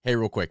Hey,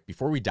 real quick,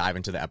 before we dive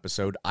into the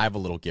episode, I have a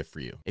little gift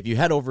for you. If you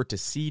head over to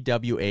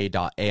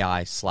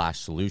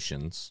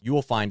cwa.ai/solutions, you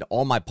will find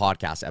all my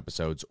podcast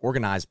episodes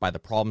organized by the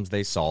problems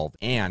they solve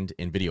and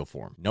in video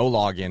form. No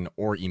login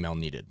or email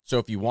needed. So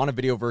if you want a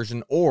video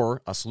version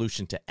or a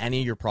solution to any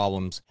of your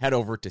problems, head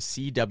over to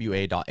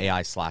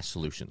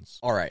cwa.ai/solutions.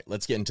 All right,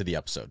 let's get into the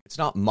episode. It's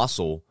not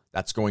muscle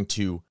that's going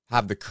to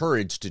have the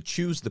courage to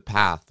choose the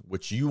path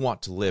which you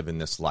want to live in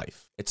this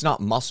life. It's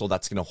not muscle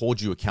that's going to hold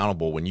you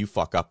accountable when you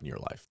fuck up in your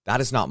life. That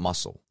is not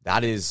muscle.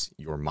 That is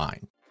your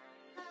mind.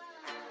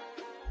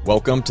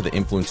 Welcome to the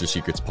Influencer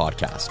Secrets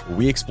Podcast, where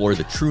we explore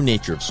the true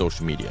nature of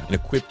social media and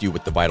equip you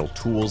with the vital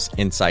tools,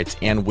 insights,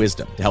 and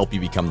wisdom to help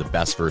you become the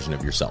best version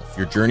of yourself.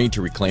 Your journey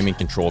to reclaiming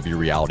control of your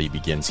reality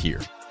begins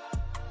here.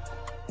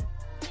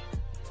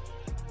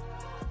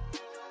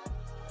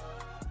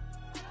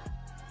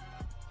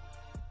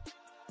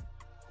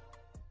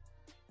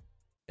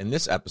 In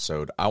this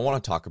episode, I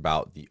want to talk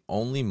about the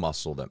only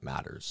muscle that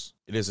matters.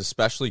 It is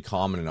especially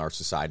common in our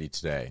society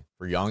today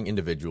for young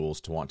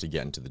individuals to want to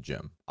get into the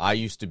gym. I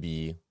used to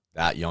be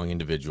that young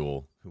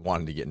individual who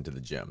wanted to get into the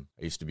gym.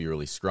 I used to be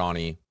really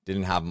scrawny,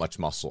 didn't have much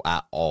muscle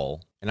at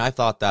all. And I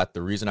thought that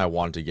the reason I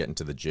wanted to get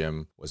into the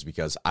gym was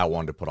because I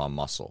wanted to put on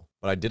muscle.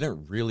 But I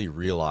didn't really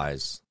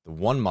realize the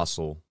one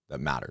muscle that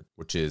mattered,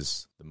 which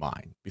is the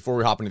mind. Before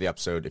we hop into the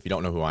episode, if you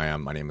don't know who I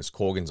am, my name is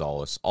Cole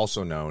Gonzalez,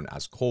 also known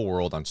as Cole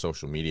World on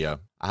social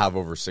media. I have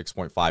over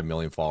 6.5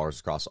 million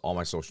followers across all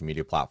my social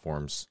media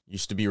platforms.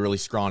 Used to be really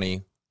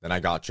scrawny, then I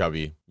got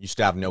chubby. Used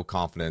to have no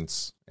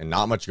confidence and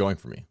not much going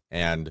for me.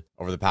 And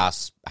over the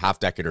past half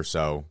decade or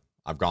so,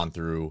 I've gone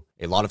through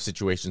a lot of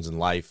situations in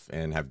life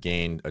and have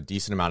gained a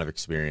decent amount of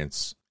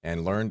experience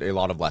and learned a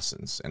lot of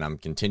lessons, and I'm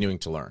continuing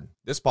to learn.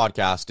 This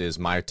podcast is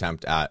my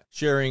attempt at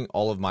sharing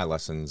all of my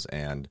lessons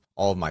and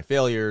all of my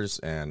failures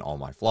and all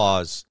my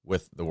flaws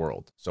with the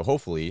world. So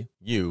hopefully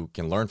you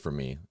can learn from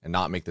me and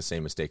not make the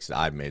same mistakes that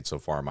I've made so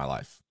far in my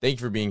life. Thank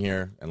you for being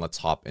here, and let's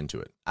hop into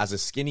it. As a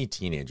skinny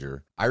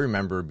teenager, I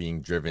remember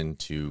being driven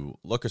to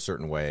look a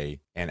certain way,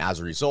 and as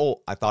a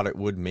result, I thought it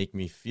would make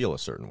me feel a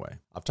certain way.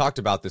 I've talked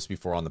about this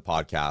before on the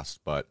podcast,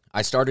 but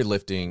I started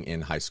lifting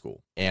in high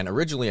school. And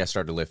originally I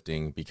started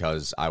lifting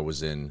because I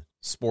was in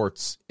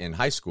sports in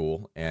high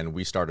school, and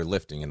we started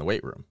lifting in the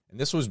weight room. And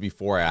this was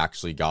before I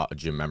actually got a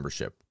gym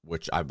membership,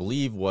 which I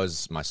believe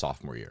was my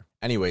sophomore year.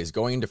 Anyways,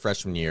 going into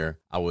freshman year,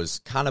 I was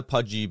kind of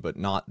pudgy, but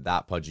not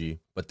that pudgy.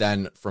 But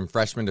then from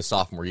freshman to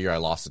sophomore year, I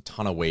lost a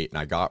ton of weight and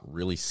I got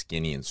really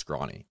skinny and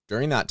scrawny.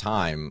 During that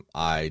time,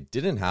 I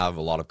didn't have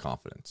a lot of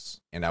confidence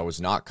and I was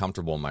not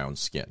comfortable in my own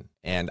skin.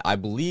 And I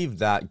believed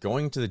that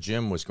going to the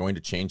gym was going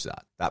to change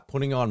that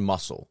putting on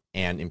muscle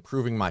and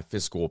improving my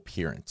physical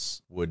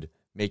appearance would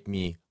make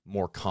me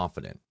more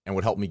confident and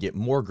would help me get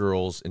more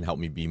girls and help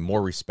me be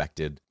more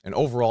respected and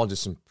overall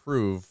just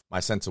improve my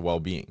sense of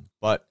well-being.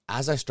 But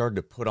as I started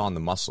to put on the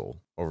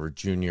muscle over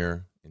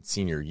junior and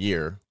senior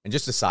year, and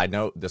just a side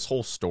note, this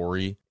whole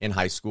story in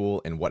high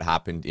school and what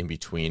happened in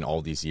between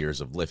all these years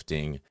of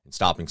lifting and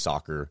stopping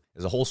soccer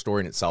is a whole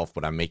story in itself,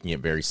 but I'm making it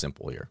very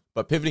simple here.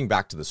 But pivoting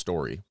back to the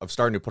story of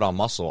starting to put on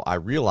muscle, I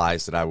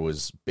realized that I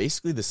was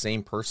basically the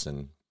same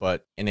person,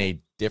 but in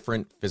a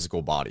different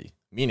physical body.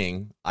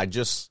 Meaning, I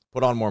just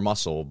put on more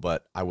muscle,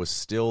 but I was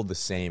still the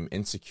same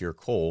insecure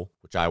Cole,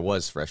 which I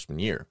was freshman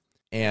year.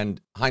 And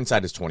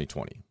hindsight is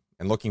 20/20.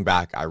 And looking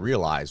back, I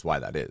realize why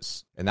that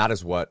is. And that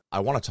is what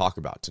I want to talk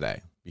about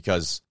today.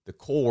 Because the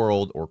Cole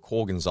World or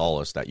Cole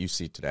Gonzalez that you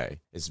see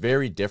today is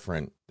very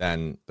different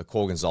than the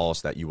Cole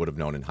Gonzalez that you would have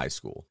known in high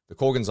school. The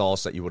Cole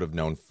Gonzalez that you would have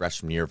known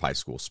freshman year of high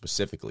school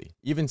specifically,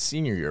 even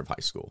senior year of high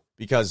school.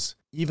 Because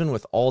even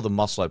with all the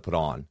muscle I put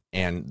on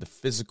and the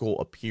physical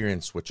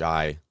appearance which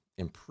I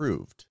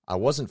improved, I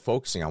wasn't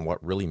focusing on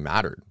what really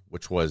mattered,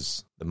 which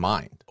was the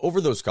mind. Over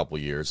those couple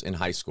years in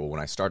high school when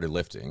I started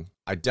lifting,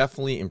 I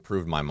definitely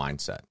improved my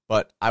mindset,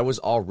 but I was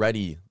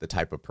already the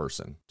type of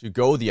person to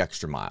go the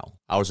extra mile.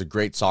 I was a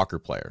great soccer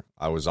player.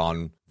 I was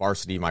on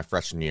varsity my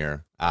freshman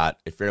year at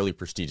a fairly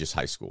prestigious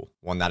high school,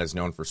 one that is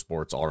known for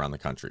sports all around the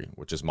country,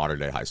 which is Modern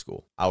Day High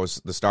School. I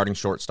was the starting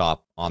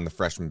shortstop on the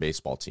freshman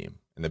baseball team,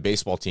 and the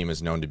baseball team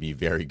is known to be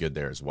very good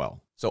there as well.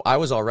 So I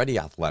was already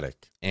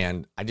athletic,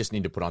 and I just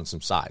need to put on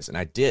some size, and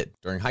I did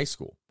during high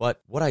school.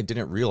 But what I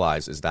didn't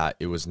realize is that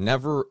it was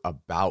never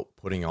about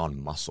putting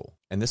on muscle.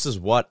 And this is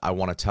what I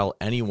want to tell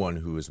anyone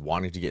who is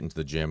wanting to get into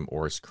the gym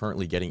or is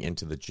currently getting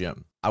into the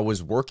gym. I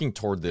was working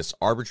toward this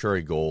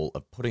arbitrary goal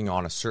of putting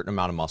on a certain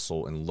amount of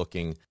muscle and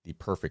looking the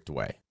perfect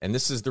way. And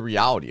this is the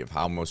reality of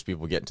how most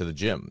people get into the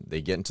gym.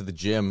 They get into the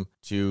gym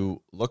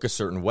to look a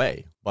certain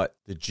way, but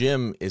the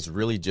gym is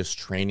really just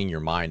training your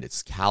mind.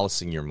 It's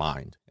callousing your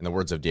mind. In the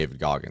words of David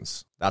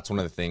Goggins, that's one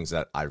of the things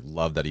that I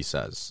love that he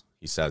says.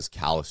 He says,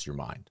 callous your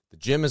mind. The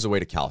gym is a way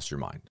to callous your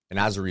mind. And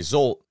as a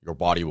result, your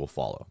body will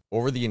follow.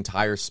 Over the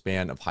entire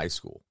span of high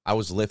school, I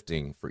was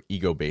lifting for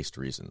ego-based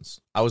reasons.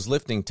 I was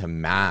lifting to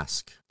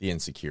mask the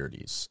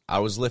insecurities. I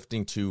was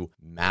lifting to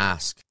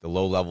mask the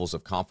low levels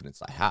of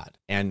confidence I had.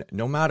 And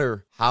no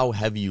matter how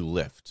heavy you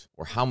lift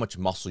or how much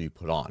muscle you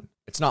put on,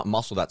 It's not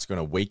muscle that's going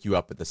to wake you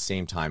up at the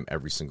same time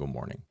every single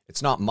morning.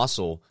 It's not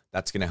muscle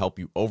that's going to help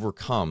you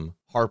overcome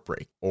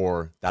heartbreak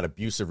or that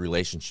abusive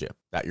relationship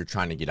that you're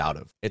trying to get out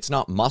of. It's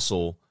not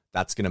muscle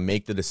that's going to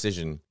make the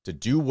decision to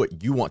do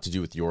what you want to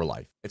do with your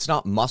life. It's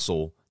not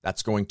muscle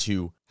that's going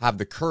to have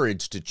the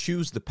courage to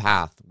choose the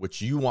path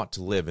which you want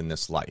to live in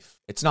this life.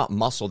 It's not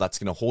muscle that's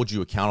going to hold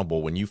you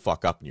accountable when you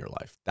fuck up in your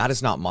life. That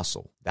is not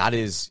muscle. That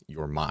is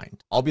your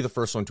mind. I'll be the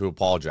first one to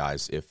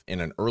apologize if in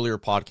an earlier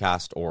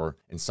podcast or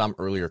in some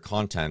earlier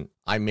content,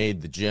 I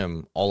made the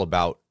gym all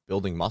about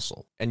building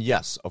muscle. And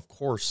yes, of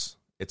course,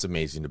 it's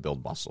amazing to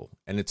build muscle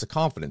and it's a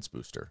confidence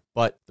booster.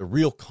 But the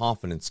real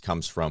confidence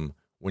comes from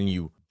when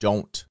you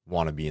don't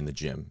want to be in the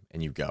gym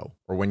and you go,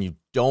 or when you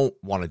don't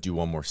want to do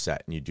one more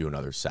set and you do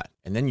another set.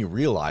 And then you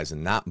realize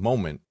in that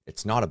moment,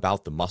 it's not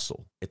about the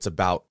muscle. It's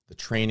about the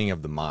training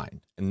of the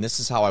mind. And this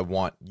is how I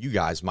want you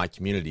guys, my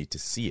community, to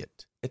see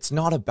it. It's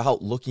not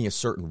about looking a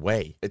certain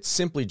way. It's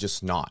simply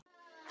just not.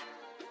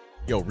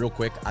 Yo, real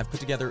quick, I've put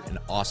together an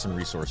awesome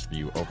resource for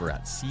you over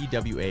at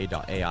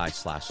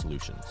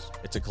cwa.ai/solutions.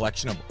 It's a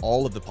collection of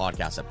all of the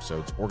podcast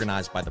episodes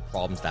organized by the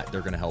problems that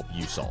they're going to help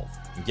you solve.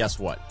 And guess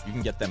what? You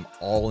can get them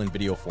all in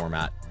video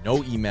format,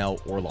 no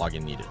email or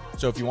login needed.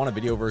 So if you want a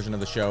video version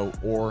of the show,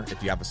 or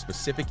if you have a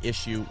specific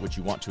issue which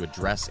you want to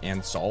address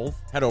and solve,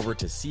 head over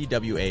to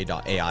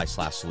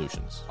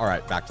cwa.ai/solutions. All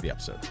right, back to the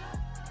episode.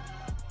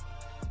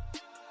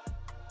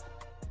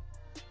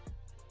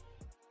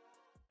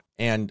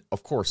 And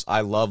of course,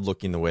 I love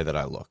looking the way that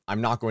I look. I'm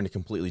not going to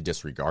completely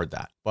disregard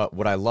that. But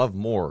what I love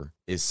more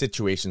is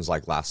situations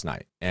like last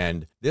night.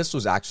 And this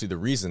was actually the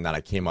reason that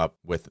I came up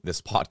with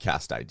this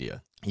podcast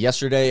idea.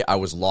 Yesterday, I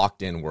was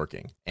locked in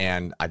working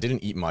and I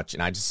didn't eat much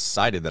and I just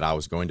decided that I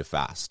was going to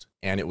fast.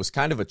 And it was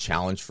kind of a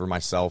challenge for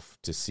myself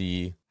to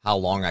see how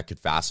long I could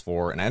fast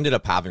for. And I ended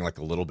up having like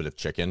a little bit of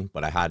chicken,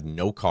 but I had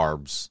no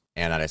carbs.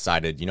 And I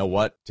decided, you know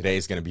what? Today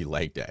is going to be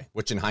leg day,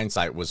 which in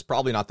hindsight was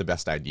probably not the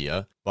best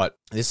idea, but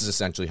this is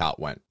essentially how it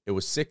went. It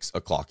was 6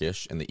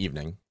 o'clock-ish in the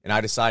evening, and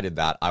I decided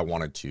that I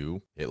wanted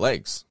to hit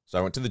legs. So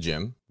I went to the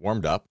gym,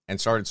 warmed up, and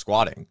started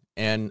squatting.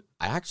 And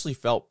I actually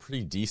felt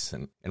pretty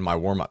decent in my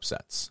warm-up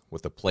sets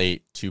with a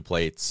plate, 2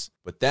 plates.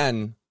 But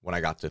then when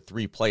I got to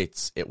 3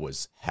 plates, it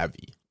was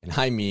heavy. And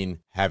I mean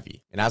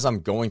heavy. And as I'm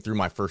going through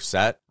my first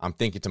set, I'm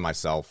thinking to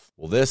myself,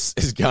 well, this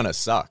is gonna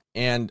suck.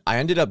 And I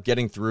ended up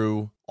getting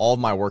through all of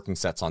my working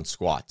sets on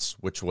squats,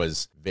 which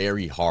was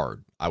very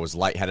hard. I was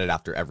lightheaded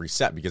after every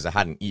set because I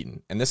hadn't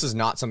eaten. And this is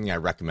not something I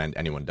recommend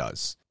anyone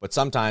does. But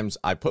sometimes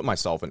I put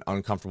myself in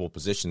uncomfortable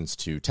positions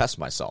to test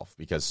myself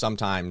because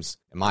sometimes,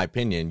 in my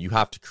opinion, you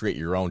have to create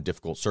your own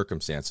difficult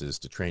circumstances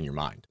to train your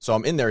mind. So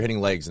I'm in there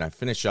hitting legs and I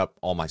finish up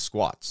all my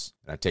squats.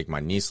 And I take my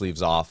knee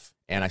sleeves off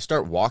and I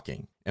start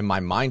walking. And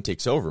my mind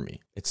takes over me.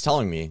 It's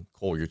telling me,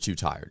 Cole, you're too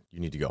tired. You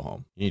need to go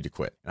home. You need to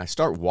quit. And I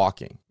start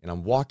walking and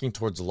I'm walking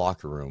towards the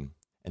locker room.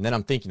 And then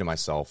I'm thinking to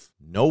myself,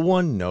 no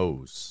one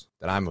knows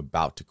that I'm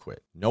about to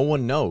quit. No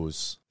one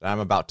knows that I'm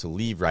about to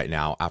leave right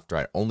now after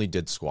I only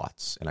did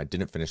squats and I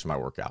didn't finish my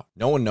workout.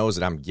 No one knows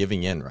that I'm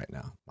giving in right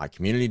now. My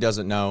community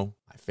doesn't know.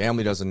 My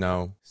family doesn't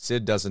know.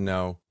 Sid doesn't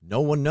know.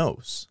 No one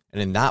knows.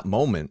 And in that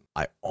moment,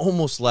 I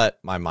almost let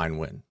my mind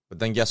win. But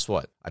then guess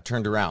what? I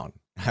turned around.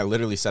 I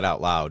literally said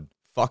out loud,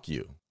 fuck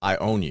you. I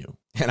own you.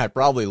 And I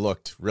probably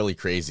looked really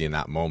crazy in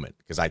that moment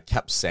because I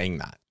kept saying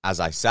that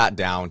as I sat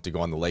down to go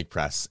on the leg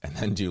press and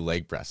then do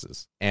leg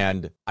presses.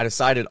 And I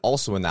decided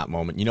also in that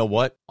moment, you know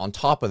what? On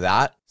top of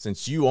that,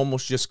 since you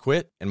almost just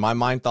quit and my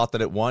mind thought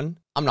that it won,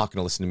 I'm not going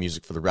to listen to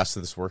music for the rest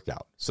of this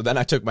workout. So then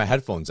I took my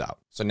headphones out.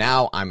 So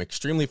now I'm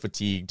extremely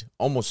fatigued,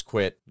 almost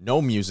quit,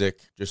 no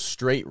music, just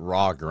straight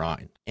raw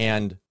grind.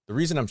 And the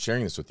reason I'm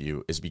sharing this with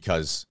you is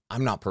because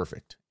I'm not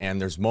perfect.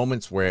 And there's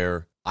moments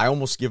where I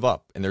almost give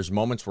up and there's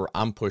moments where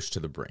I'm pushed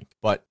to the brink.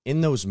 But in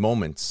those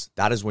moments,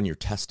 that is when you're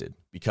tested,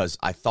 because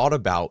I thought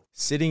about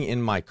sitting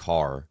in my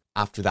car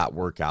after that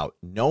workout,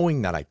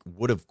 knowing that I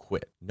would have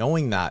quit,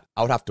 knowing that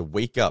I would have to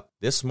wake up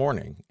this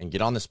morning and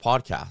get on this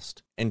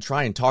podcast and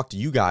try and talk to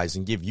you guys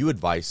and give you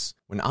advice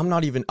when I'm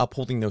not even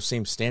upholding those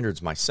same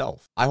standards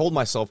myself. I hold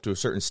myself to a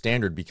certain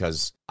standard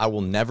because I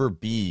will never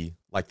be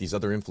like these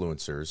other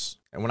influencers.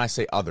 And when I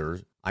say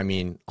other, I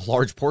mean a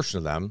large portion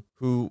of them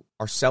who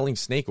are selling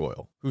snake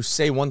oil, who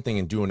say one thing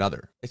and do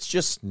another. It's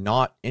just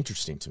not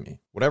interesting to me.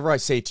 Whatever I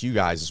say to you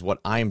guys is what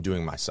I am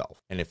doing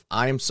myself. And if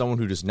I am someone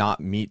who does not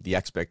meet the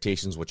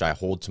expectations which I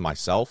hold to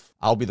myself,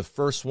 I'll be the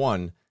first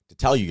one to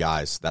tell you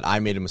guys that I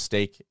made a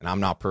mistake and I'm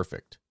not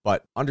perfect.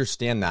 But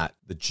understand that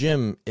the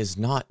gym is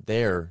not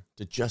there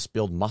to just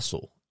build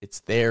muscle.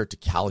 It's there to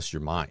callous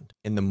your mind.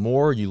 And the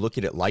more you look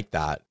at it like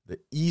that, the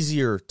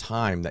easier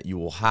time that you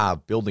will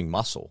have building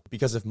muscle.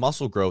 Because if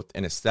muscle growth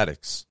and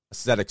aesthetics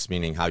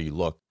meaning how you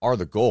look, are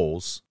the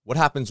goals, what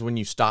happens when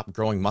you stop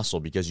growing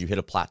muscle because you hit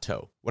a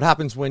plateau? What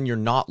happens when you're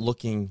not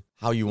looking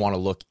how you want to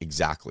look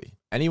exactly?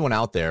 Anyone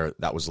out there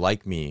that was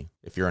like me,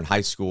 if you're in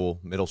high school,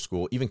 middle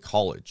school, even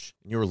college,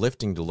 and you were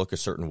lifting to look a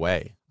certain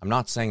way, I'm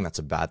not saying that's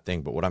a bad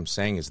thing, but what I'm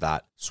saying is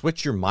that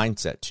switch your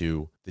mindset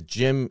to the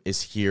gym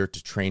is here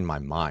to train my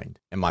mind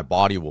and my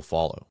body will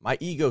follow. My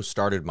ego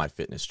started my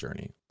fitness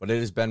journey, but it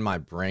has been my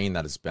brain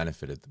that has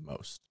benefited the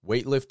most.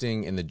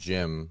 Weightlifting and the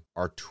gym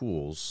are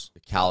tools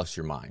to callous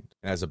your mind.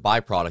 And as a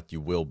byproduct,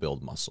 you will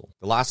build muscle.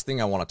 The last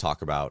thing I want to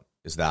talk about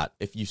is that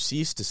if you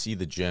cease to see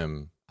the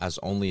gym as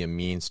only a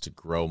means to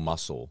grow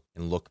muscle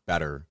and look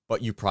better,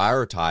 but you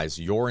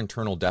prioritize your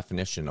internal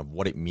definition of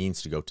what it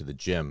means to go to the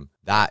gym,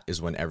 that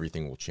is when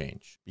everything will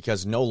change.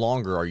 Because no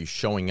longer are you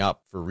showing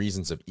up for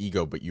reasons of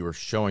ego, but you are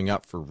showing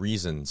up for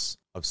reasons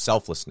of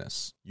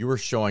selflessness. You are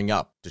showing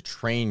up to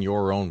train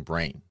your own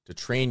brain, to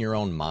train your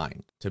own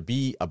mind, to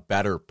be a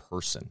better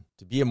person,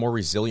 to be a more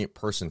resilient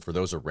person for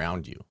those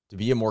around you, to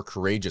be a more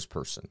courageous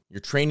person. You're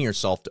training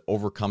yourself to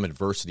overcome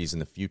adversities in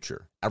the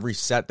future. Every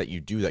set that you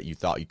do that you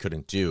thought you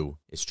couldn't do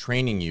is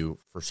training you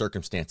for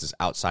circumstances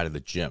outside of the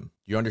gym.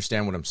 Do you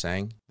understand what I'm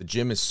saying? The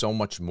gym is so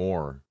much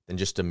more than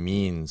just a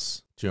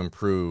means to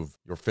improve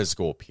your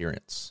physical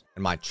appearance.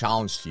 And my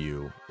challenge to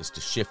you is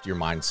to shift your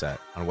mindset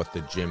on what the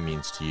gym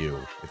means to you.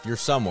 If you're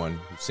someone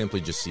who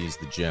simply just sees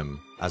the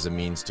gym as a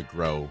means to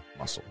grow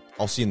muscle.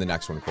 I'll see you in the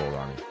next one, Cold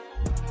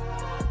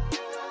Army.